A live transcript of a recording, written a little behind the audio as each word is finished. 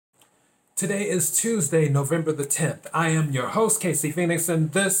Today is Tuesday, November the 10th. I am your host, Casey Phoenix,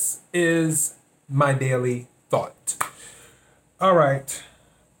 and this is my daily thought. All right.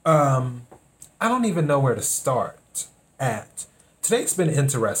 I don't even know where to start at. Today's been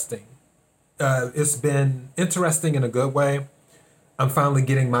interesting. It's been interesting in a good way. I'm finally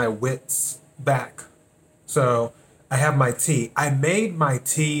getting my wits back. So I have my tea. I made my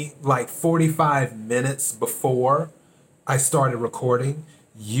tea like 45 minutes before I started recording.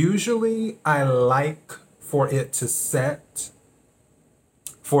 Usually I like for it to set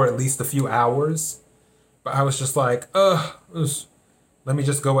for at least a few hours. But I was just like, let me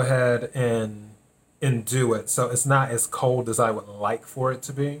just go ahead and do it. So it's not as cold as I would like for it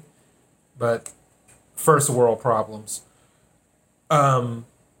to be. But first world problems. I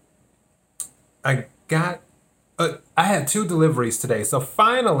got I had 2 deliveries today. So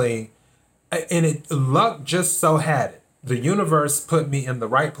finally, luck just so had it. The universe put me in the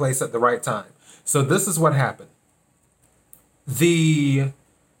right place at the right time. So this is what happened. I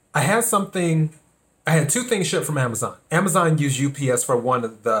had 2 things shipped from Amazon. Amazon used UPS for one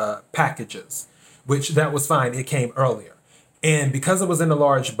of the packages, which that was fine. It came earlier. And because it was in a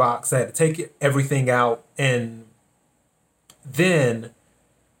large box, I had to take everything out. And then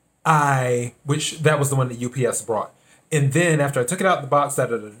which that was the one that UPS brought. And then after I took it out of the box,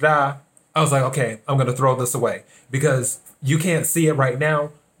 I was like, okay, I'm going to throw this away because you can't see it right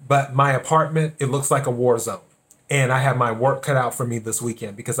now, but my apartment, it looks like a war zone. And I have my work cut out for me this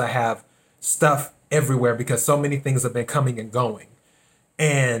weekend because I have stuff everywhere because so many things have been coming and going.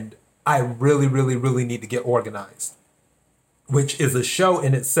 And I really, really, really need to get organized, which is a show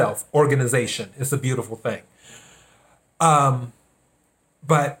in itself. Organization. It's a beautiful thing.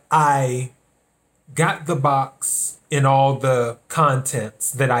 But I got the box and all the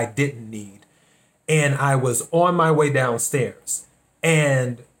contents that I didn't need. And I was on my way downstairs.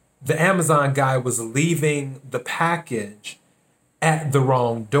 And the Amazon guy was leaving the package at the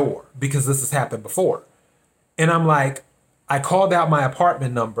wrong door because this has happened before. And I'm like, I called out my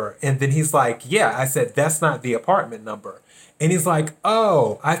apartment number. And then he's like, yeah. I said, that's not the apartment number. And he's like,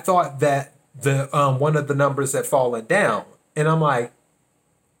 oh, I thought that the one of the numbers had fallen down. And I'm like,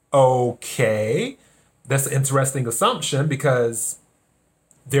 okay, that's an interesting assumption because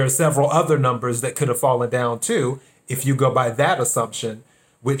there are several other numbers that could have fallen down too if you go by that assumption,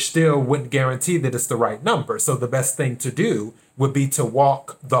 which still wouldn't guarantee that it's the right number. So the best thing to do would be to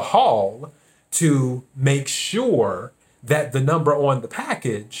walk the hall to make sure that the number on the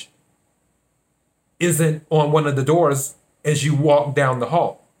package isn't on one of the doors as you walk down the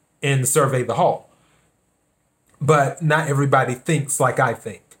hall and survey the hall. But not everybody thinks like I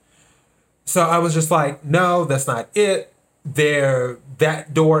think. So I was just like, no, that's not it.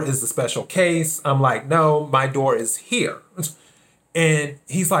 That door is a special case. I'm like, no, my door is here. And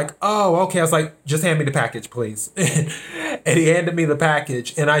he's like, oh, okay. I was like, just hand me the package, please. And he handed me the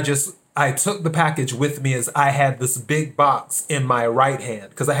package. And I took the package with me as I had this big box in my right hand.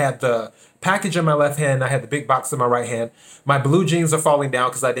 Because I had the package in my left hand. I had the big box in my right hand. My blue jeans are falling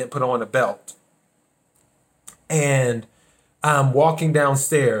down because I didn't put on a belt. And I'm walking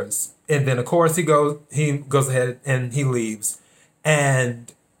downstairs. And then, of course, he goes ahead and he leaves.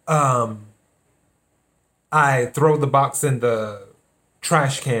 And I throw the box in the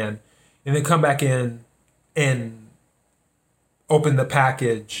trash can and then come back in and open the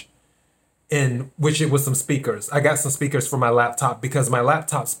package, in which it was some speakers. I got some speakers for my laptop because my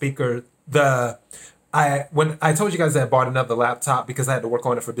laptop speaker, when I told you guys that I bought another laptop because I had to work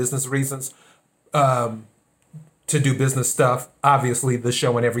on it for business reasons, to do business stuff, obviously the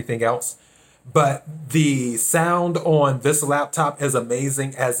show and everything else. But the sound on this laptop, as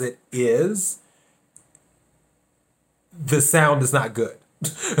amazing as it is, the sound is not good.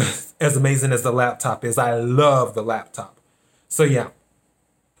 As amazing as the laptop is, I love the laptop. So yeah.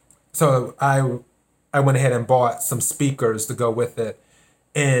 So I went ahead and bought some speakers to go with it.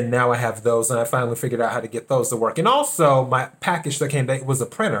 And now I have those, and I finally figured out how to get those to work. And also, my package that came back was a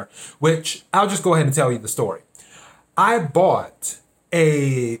printer, which I'll just go ahead and tell you the story. I bought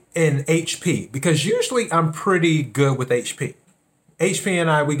an HP because usually I'm pretty good with HP. HP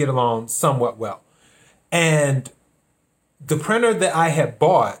and we get along somewhat well. And the printer that I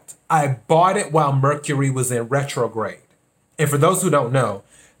bought it while Mercury was in retrograde. And for those who don't know,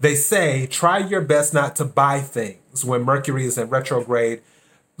 they say try your best not to buy things when Mercury is in retrograde,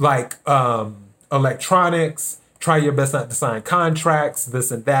 like electronics. Try your best not to sign contracts,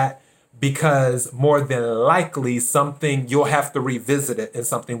 this and that. Because more than likely you'll have to revisit it and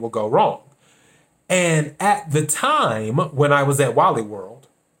something will go wrong. And at the time when I was at Wally World,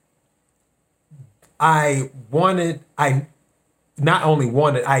 not only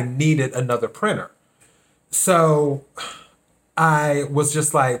wanted, I needed another printer. So I was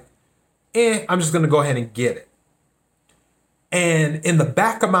just like, I'm just going to go ahead and get it. And in the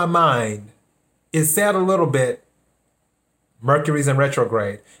back of my mind, it said a little bit, Mercury's in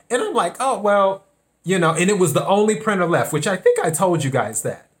retrograde. And I'm like, oh, well, and it was the only printer left, which I think I told you guys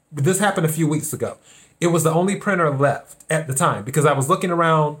that. But this happened a few weeks ago. It was the only printer left at the time because I was looking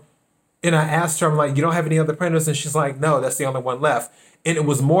around and I asked her, I'm like, you don't have any other printers? And she's like, no, that's the only one left. And it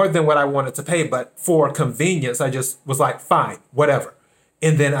was more than what I wanted to pay. But for convenience, I just was like, fine, whatever.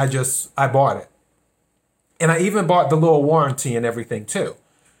 And then I bought it. And I even bought the little warranty and everything too.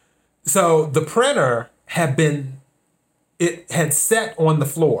 So the printer had set on the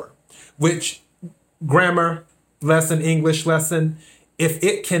floor, which grammar lesson, English lesson, if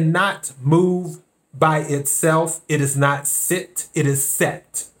it cannot move by itself, it is not sit, it is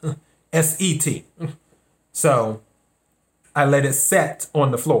set. S-E-T. So I let it set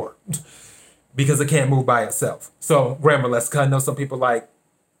on the floor because it can't move by itself. So grammar lesson, 'cause I know some people like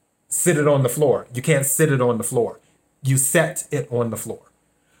sit it on the floor. You can't sit it on the floor. You set it on the floor.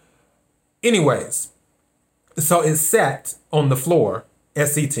 Anyways, so it's set on the floor,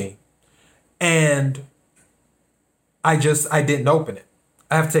 S-E-T, and I didn't open it.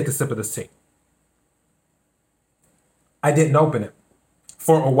 I have to take a sip of this tea. I didn't open it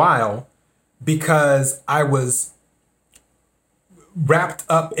for a while because I was wrapped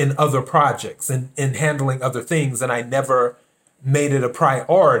up in other projects and handling other things, and I never made it a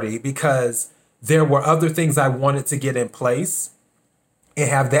priority because there were other things I wanted to get in place and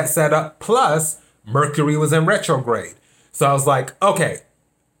have that set up. Plus, Mercury was in retrograde. So I was like, okay,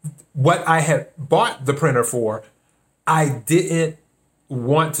 what I had bought the printer for, I didn't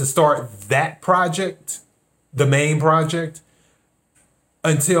want to start that project, the main project,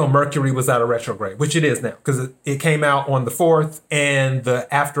 until Mercury was out of retrograde, which it is now, because it came out on the 4th and the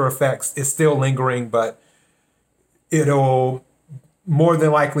after effects is still lingering, but it'll more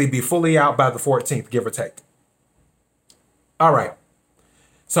than likely be fully out by the 14th, give or take. All right.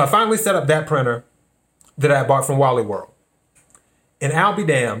 So I finally set up that printer that I bought from Wally World. And I'll be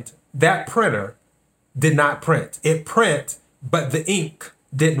damned, that printer did not print. It print, but the ink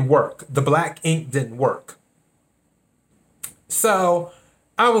didn't work. The black ink didn't work. So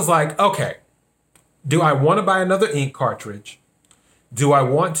I was like, okay, do I want to buy another ink cartridge? Do I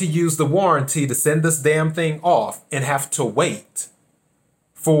want to use the warranty to send this damn thing off and have to wait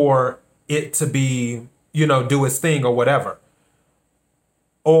for it to be, do its thing or whatever?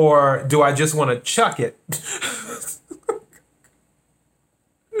 Or do I just want to chuck it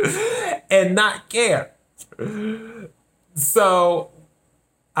and not care? So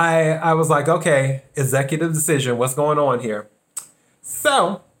I was like, okay, executive decision, what's going on here?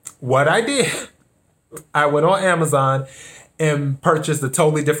 So what I did, I went on Amazon and purchased a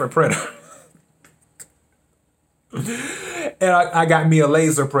totally different printer. And I got me a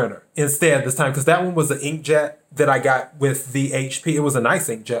laser printer instead this time, because that one was an inkjet that I got with the HP. It was a nice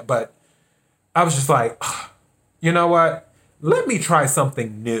inkjet, but I was just like, you know what? Let me try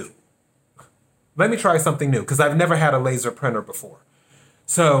something new. Because I've never had a laser printer before.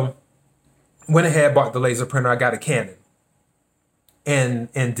 So went ahead, bought the laser printer. I got a Canon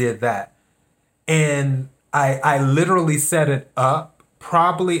and did that. And I literally set it up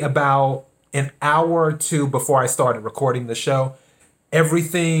probably about an hour or two before I started recording the show.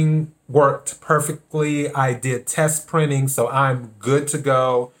 Everything worked perfectly. I did test printing, so I'm good to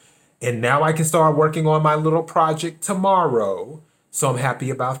go. And now I can start working on my little project tomorrow. So I'm happy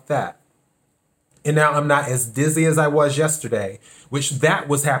about that. And now I'm not as dizzy as I was yesterday, which that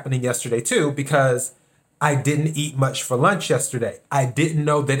was happening yesterday too, because I didn't eat much for lunch yesterday. I didn't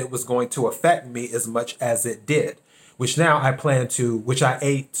know that it was going to affect me as much as it did, which now I plan to, which I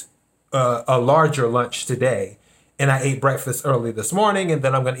ate a larger lunch today, and I ate breakfast early this morning, and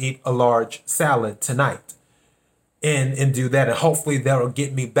then I'm going to eat a large salad tonight and do that. And hopefully that'll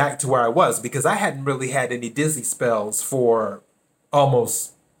get me back to where I was, because I hadn't really had any dizzy spells for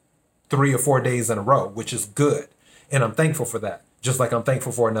almost 3 or 4 days in a row, which is good. And I'm thankful for that, just like I'm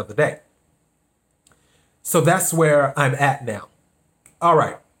thankful for another day. So that's where I'm at now. All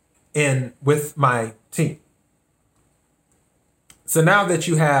right. And with my team. So now that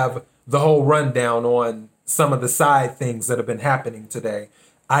you have the whole rundown on some of the side things that have been happening today,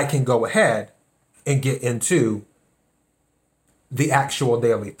 I can go ahead and get into the actual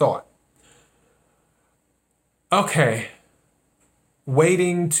daily thought. Okay.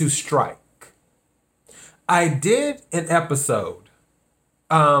 Waiting to strike. I did an episode,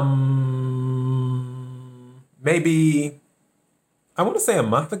 maybe, I want to say a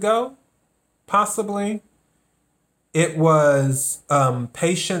month ago, possibly. It was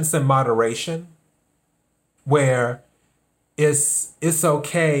patience and moderation, where it's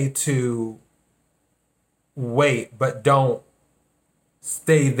okay to wait, but don't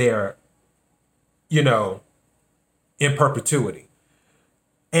stay there, you know, in perpetuity.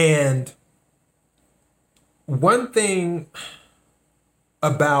 And one thing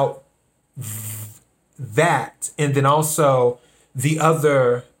about that, and then also the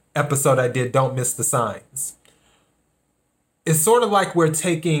other episode I did, Don't Miss the Signs, it's sort of like we're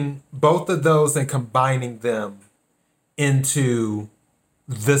taking both of those and combining them into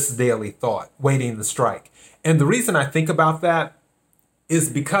this daily thought, Waiting the Strike. And the reason I think about that is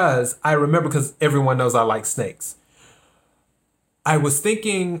because I remember, because everyone knows I like snakes. I was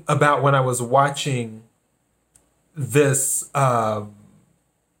thinking about when I was watching this, I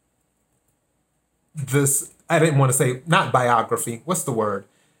didn't want to say, not biography, what's the word?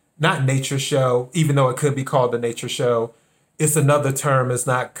 Not nature show, even though it could be called a nature show. It's another term, is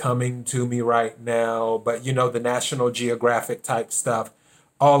not coming to me right now, but you know, the National Geographic type stuff,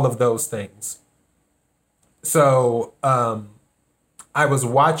 all of those things. So I was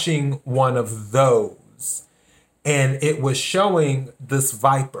watching one of those, and it was showing this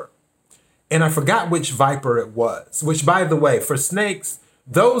viper. And I forgot which viper it was, which, by the way, for snakes,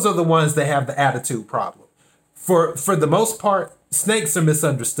 those are the ones that have the attitude problem. For the most part, snakes are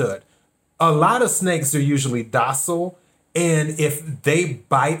misunderstood. A lot of snakes are usually docile, and if they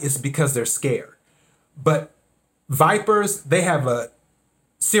bite, it's because they're scared. But vipers, they have a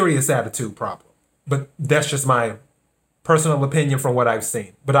serious attitude problem. But that's just my personal opinion from what I've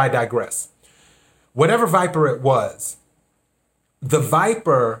seen. But I digress. Whatever viper it was, the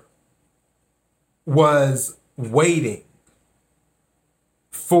viper was waiting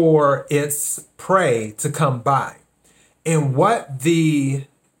for its prey to come by. And what the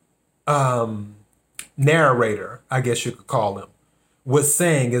narrator, I guess you could call him, was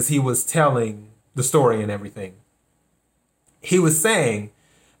saying as he was telling the story and everything, he was saying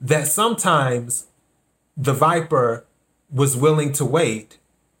that sometimes the viper was willing to wait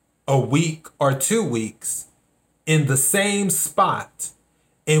a week or 2 weeks in the same spot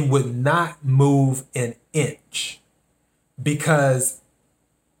and would not move an inch, because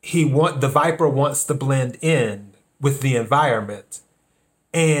the viper wants to blend in with the environment,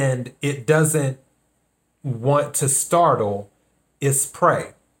 and it doesn't want to startle its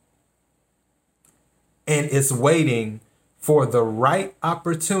prey, and it's waiting for the right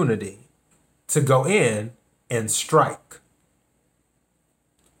opportunity to go in and strike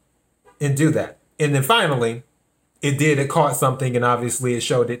and do that. And then finally, it caught something, and obviously it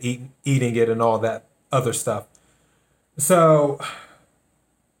showed it eating it and all that other stuff. So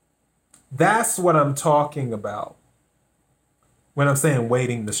that's what I'm talking about when I'm saying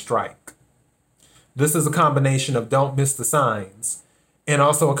waiting to strike. This is a combination of don't miss the signs, and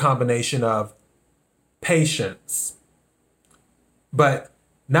also a combination of patience. But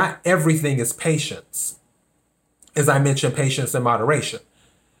not everything is patience. As I mentioned, patience and moderation.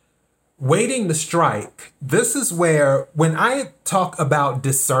 Waiting to strike, this is where, when I talk about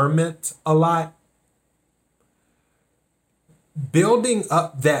discernment a lot, building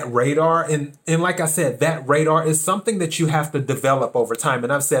up that radar, and like I said, that radar is something that you have to develop over time.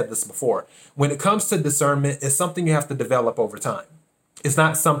 And I've said this before. When it comes to discernment, it's something you have to develop over time. It's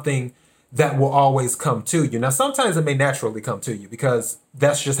not something that will always come to you. Now, sometimes it may naturally come to you, because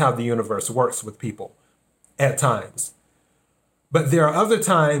that's just how the universe works with people at times. But there are other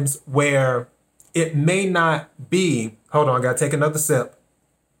times where it may not be. Hold on, I gotta take another sip.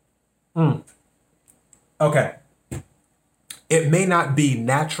 Okay. It may not be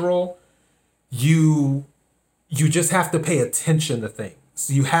natural. You just have to pay attention to things.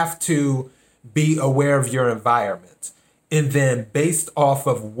 You have to be aware of your environment. And then based off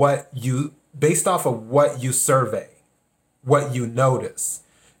of what you survey, what you notice,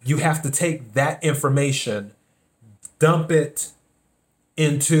 you have to take that information, dump it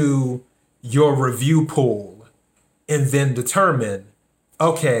into your review pool, and then determine,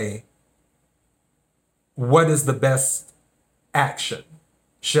 okay, what is the best action?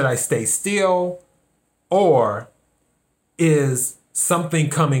 Should I stay still, or is something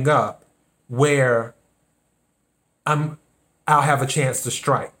coming up where I'll have a chance to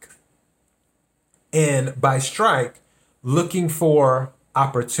strike? And by strike, looking for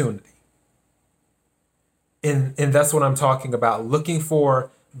opportunity. And that's what I'm talking about, looking for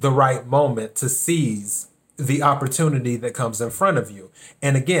the right moment to seize the opportunity that comes in front of you.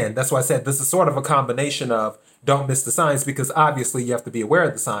 And again, that's why I said this is sort of a combination of don't miss the signs, because obviously you have to be aware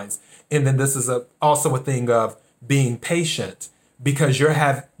of the signs. And then this is also a thing of being patient, because you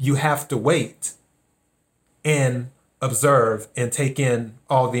have to wait and observe and take in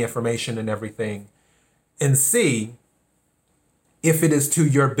all the information and everything and see if it is to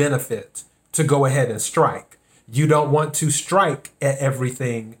your benefit to go ahead and strike. You don't want to strike at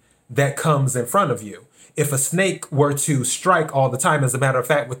everything that comes in front of you. If a snake were to strike all the time, as a matter of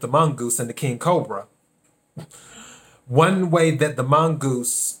fact, with the mongoose and the king cobra, one way that the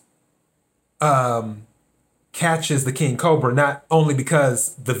mongoose catches the king cobra, not only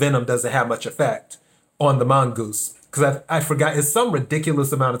because the venom doesn't have much effect on the mongoose, because I forgot, it's some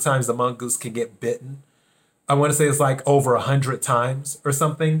ridiculous amount of times the mongoose can get bitten. I want to say it's like over 100 times or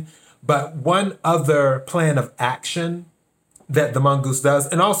something. But one other plan of action that the mongoose does,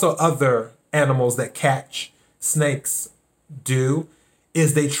 and also other animals that catch snakes do,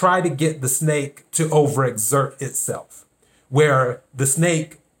 is they try to get the snake to overexert itself, where the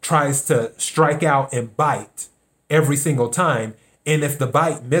snake tries to strike out and bite every single time. And if the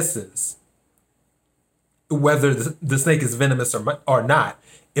bite misses, whether the snake is venomous or not,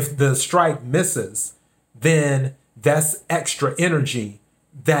 if the strike misses, then that's extra energy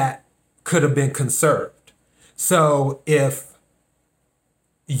that could have been conserved. So if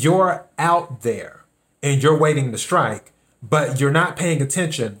you're out there and you're waiting to strike, but you're not paying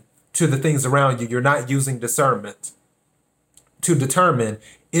attention to the things around you, you're not using discernment to determine,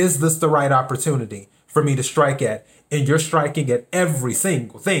 is this the right opportunity for me to strike at? And you're striking at every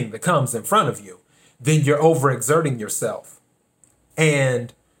single thing that comes in front of you, then you're overexerting yourself.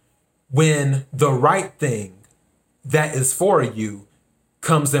 And when the right thing that is for you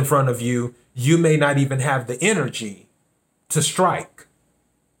comes in front of you, you may not even have the energy to strike.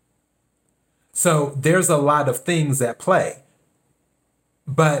 So there's a lot of things at play.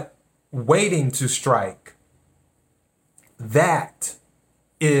 But waiting to strike, that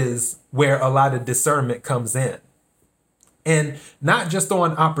is where a lot of discernment comes in. And not just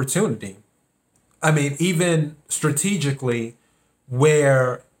on opportunity. I mean, even strategically,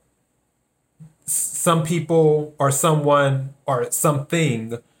 where some people or someone or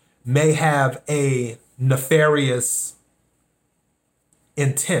something may have a nefarious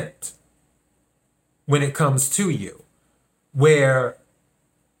intent when it comes to you, where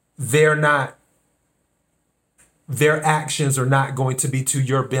their actions are not going to be to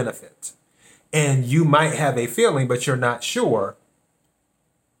your benefit. And you might have a feeling, but you're not sure.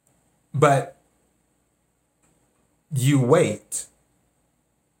 But you wait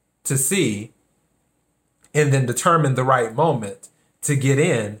to see and then determine the right moment to get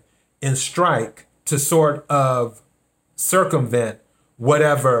in and strike to sort of circumvent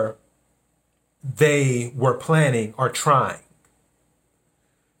whatever they were planning or trying.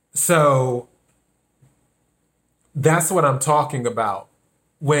 So that's what I'm talking about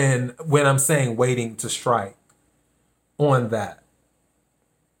when I'm saying waiting to strike on that,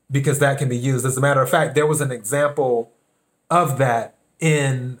 because that can be used. As a matter of fact, there was an example of that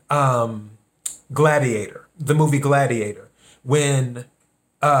in Gladiator, the movie Gladiator, when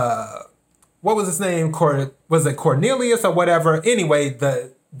what was his name? Was it Cornelius or whatever? Anyway,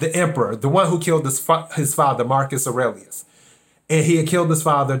 the emperor, the one who killed his father, Marcus Aurelius, and he had killed his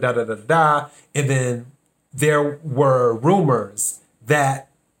father, and then there were rumors that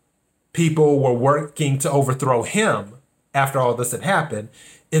people were working to overthrow him after all this had happened.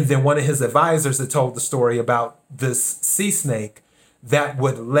 And then one of his advisors had told the story about this sea snake that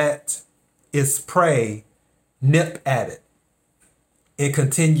would let its prey nip at it and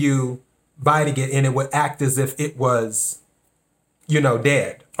continue biting it, and it would act as if it was,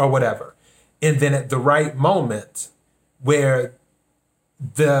 dead or whatever. And then at the right moment where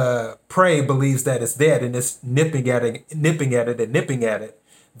the prey believes that it's dead and it's nipping at it,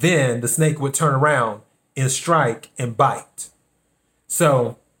 then the snake would turn around and strike and bite.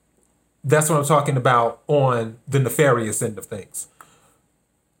 So that's what I'm talking about on the nefarious end of things.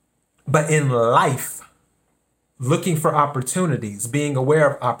 But in life, looking for opportunities, being aware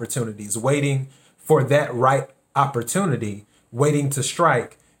of opportunities, waiting for that right opportunity, waiting to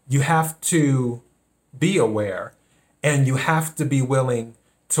strike, you have to be aware and you have to be willing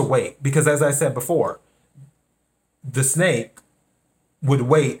to wait. Because as I said before, the snake would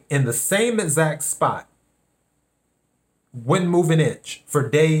wait in the same exact spot, wouldn't move an inch for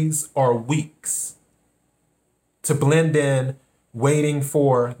days or weeks to blend in, waiting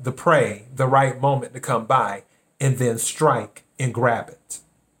for the prey, the right moment to come by, and then strike and grab it.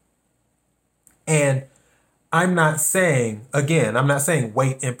 And I'm not saying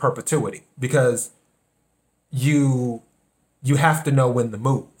wait in perpetuity, because you have to know when to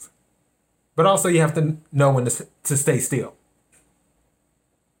move. But also you have to know when to stay still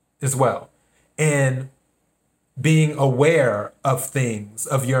as well. And being aware of things,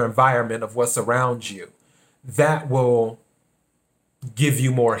 of your environment, of what's around you, that will give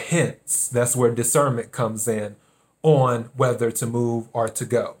you more hints. That's where discernment comes in on whether to move or to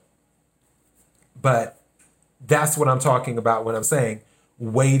go. But that's what I'm talking about when I'm saying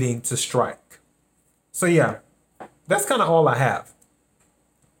waiting to strike. So yeah, that's kind of all I have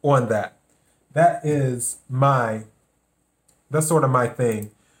on that. That's sort of my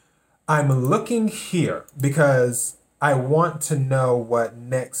thing. I'm looking here because I want to know what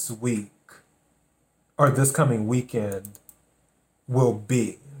next week or this coming weekend will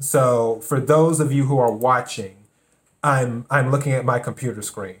be. So for those of you who are watching, I'm looking at my computer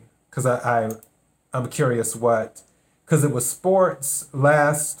screen because I'm curious because it was sports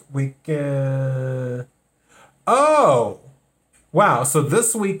last weekend. Oh, wow. So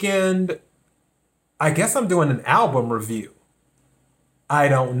this weekend, I guess I'm doing an album review. I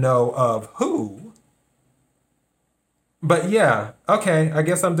don't know of who. But yeah, okay. I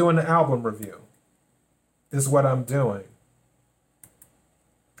guess I'm doing an album review is what I'm doing.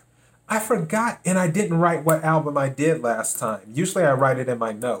 I forgot, and I didn't write what album I did last time. Usually I write it in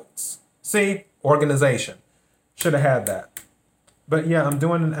my notes. See? Organization. Should have had that. But yeah, I'm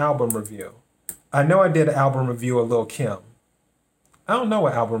doing an album review. I know I did an album review of Lil' Kim. I don't know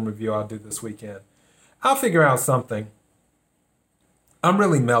what album review I'll do this weekend. I'll figure out something. I'm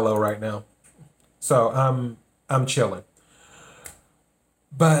really mellow right now. So I'm chilling.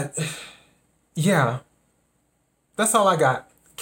 But yeah, that's all I got.